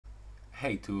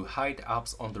Hey, to hide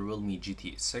apps on the Realme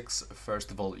GT6,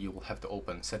 first of all you will have to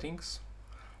open settings.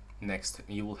 Next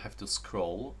you will have to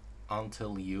scroll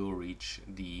until you reach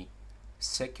the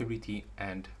security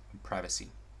and privacy.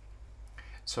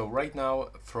 So right now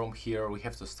from here we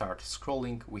have to start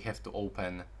scrolling, we have to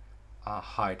open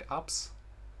hide apps.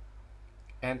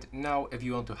 And now if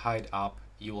you want to hide app,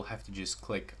 you will have to just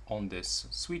click on this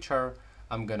switcher.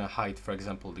 I'm gonna hide, for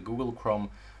example, the Google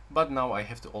Chrome, but now I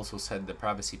have to also set the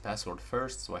privacy password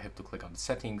first, so I have to click on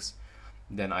settings.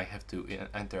 Then I have to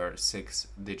enter 6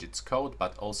 digits code,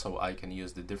 but also I can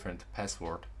use the different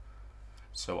password.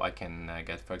 So I can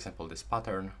get, for example, this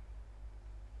pattern,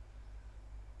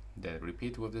 then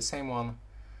repeat with the same one.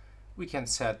 We can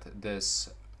set this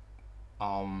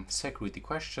security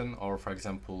question, or for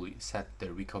example set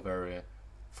the recovery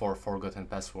for forgotten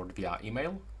password via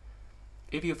email.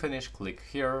 If you finish, click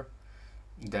here,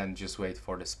 then just wait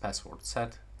for this password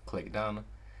set, click done,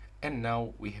 and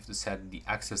now we have to set the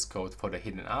access code for the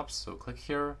hidden apps, so click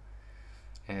here.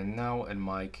 And now in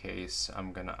my case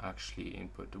I'm gonna actually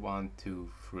input 1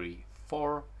 2 3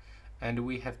 4, and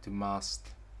we have to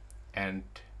must end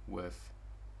with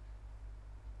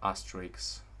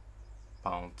asterisk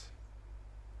pound,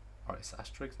 or is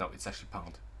asterisk? No, it's actually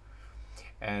pound,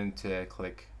 and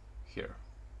click here.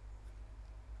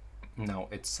 Now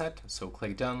it's set, so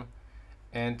click done.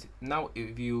 And now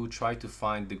if you try to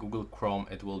find the Google Chrome,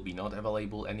 it will be not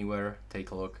available anywhere. Take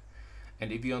a look.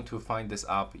 And if you want to find this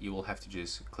app, you will have to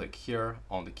just click here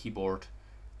on the keyboard,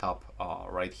 tap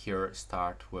right here,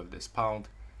 start with this pound,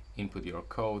 input your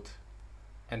code,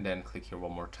 and then click here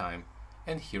one more time,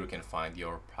 and here you can find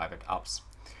your private apps.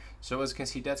 So as you can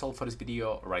see, that's all for this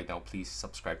video. Right now, please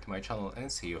subscribe to my channel and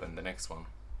see you in the next one.